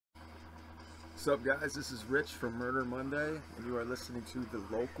What's up, guys? This is Rich from Murder Monday, and you are listening to the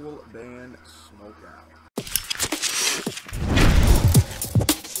local band Smokeout.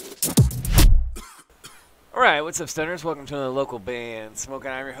 Alright, what's up, stoners? Welcome to the local band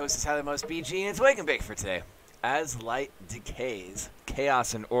Smokeout. I'm your host, Tyler Most BG, and it's Wake and Bake for today. As Light Decays,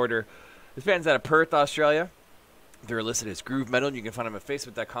 Chaos and Order. This band's out of Perth, Australia. They're listed as groove metal, and you can find them at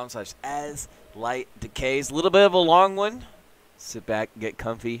facebook.com/aslightdecays. A little bit of a long one. Sit back, get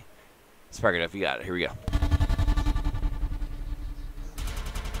comfy. Spark it up, you got it. Here we go.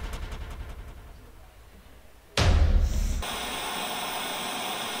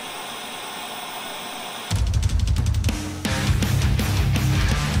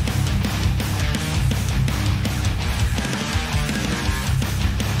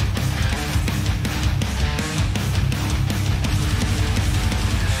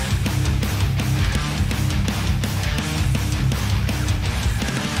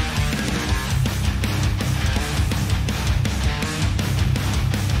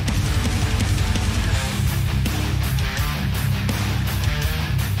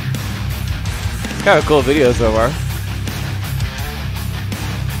 Kind of cool video so far. To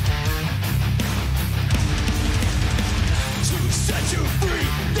set you free,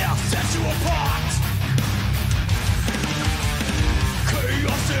 they'll set you apart.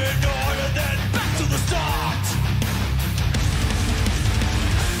 Chaos in order, then back to the start.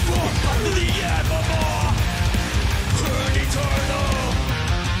 Walk back to the evermore, and eternal.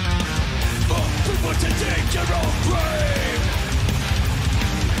 People to take your own grave.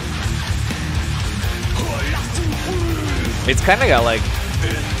 It's kind of got like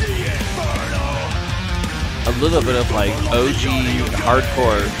a little bit of like OG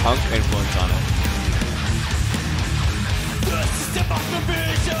hardcore punk influence on it.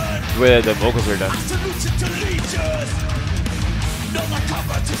 The way the vocals are done.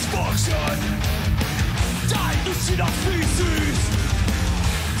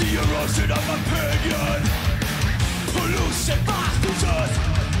 The erosion of opinion, pollution, bastards.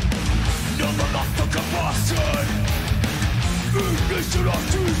 Never lost the combustion. Ignition of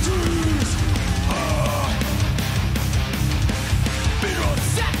disease.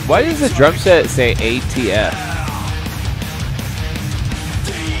 Why does the drum set say ATF?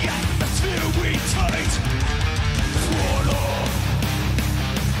 The atmosphere we take.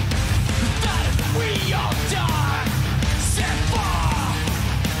 That we all die. Set fire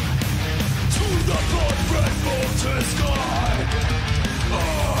to the blood red molten sky.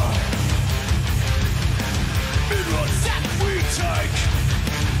 Minerals that we take.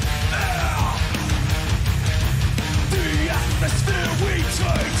 The atmosphere we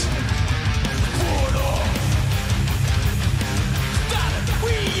take.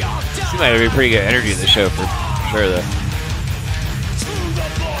 Seems like there'd be pretty good energy in the show for sure, though. To the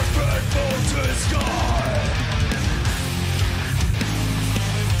blood red molten sky.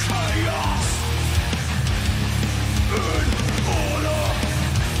 Chaos and order.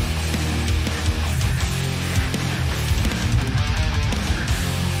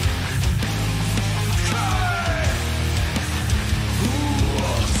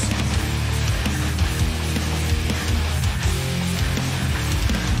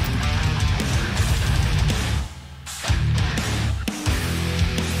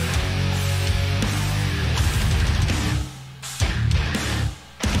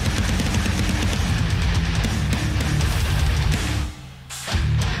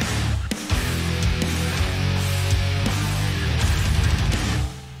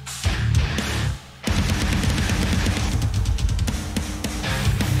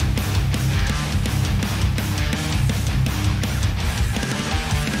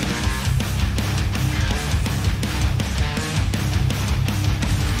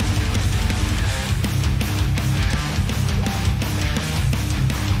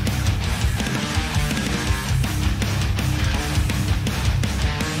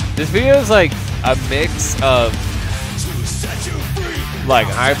 This video is like a mix of like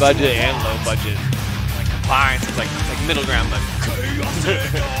high budget and low budget, like combined. It's like middle ground. Like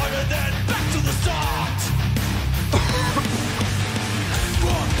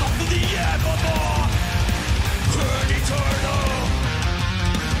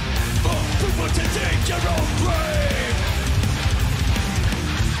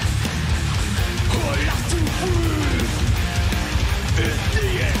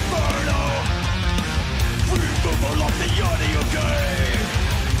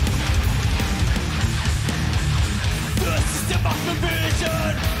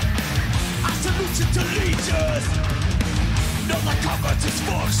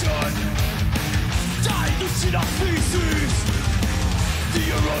dysfunction, dilution of species. The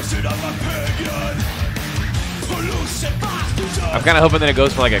I'm kind of hoping that it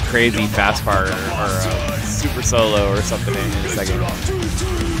goes for like a crazy fast part or a super solo or something in a second.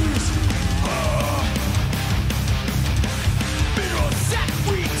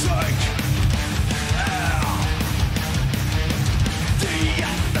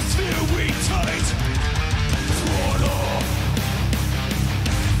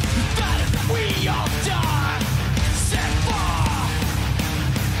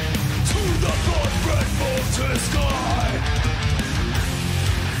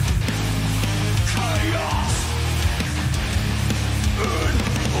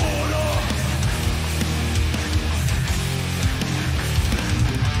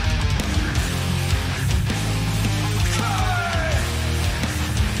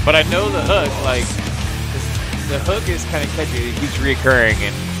 But I know the hook, like, the hook is kind of catchy. It keeps reoccurring,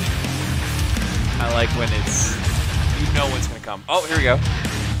 and I like when it's, you know what's going to come. Oh, here we go.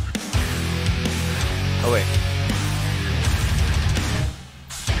 Oh, wait.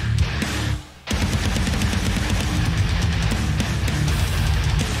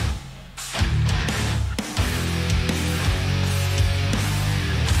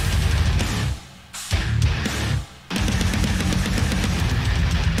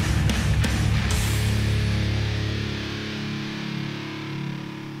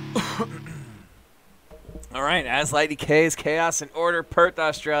 All right, As Light Decays, Chaos and Order, Perth,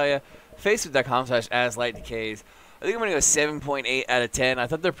 Australia. Facebook.com/AsLightDecays. I think I'm going to go 7.8 out of 10. I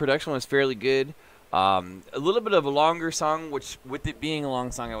thought their production was fairly good. A little bit of a longer song, which with it being a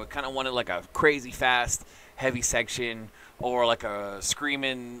long song, I would kind of wanted like a crazy fast, heavy section or like a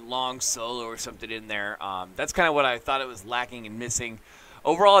screaming long solo or something in there. That's kind of what I thought it was lacking and missing.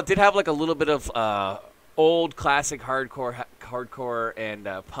 Overall, it did have like a little bit of old classic hardcore and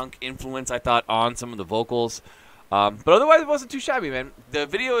punk influence, I thought, on some of the vocals. But otherwise, it wasn't too shabby, man. The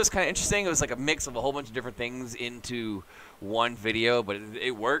video is kind of interesting. It was like a mix of a whole bunch of different things into one video, but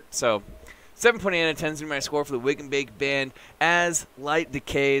it worked. So 7.8 out of 10 is my score for the Wake and Bake band, As Light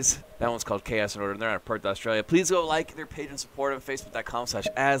Decays. That one's called Chaos and Order, and they're out of Perth, Australia. Please go like their page and support them,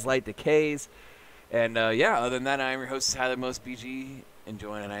 Facebook.com/AsLightDecays. And yeah, other than that, I'm your host, Tyler Most BG,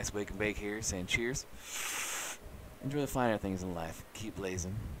 enjoying a nice Wake and Bake here, saying cheers. Enjoy the finer things in life. Keep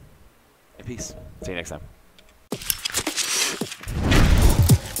blazing. And peace. See you next time.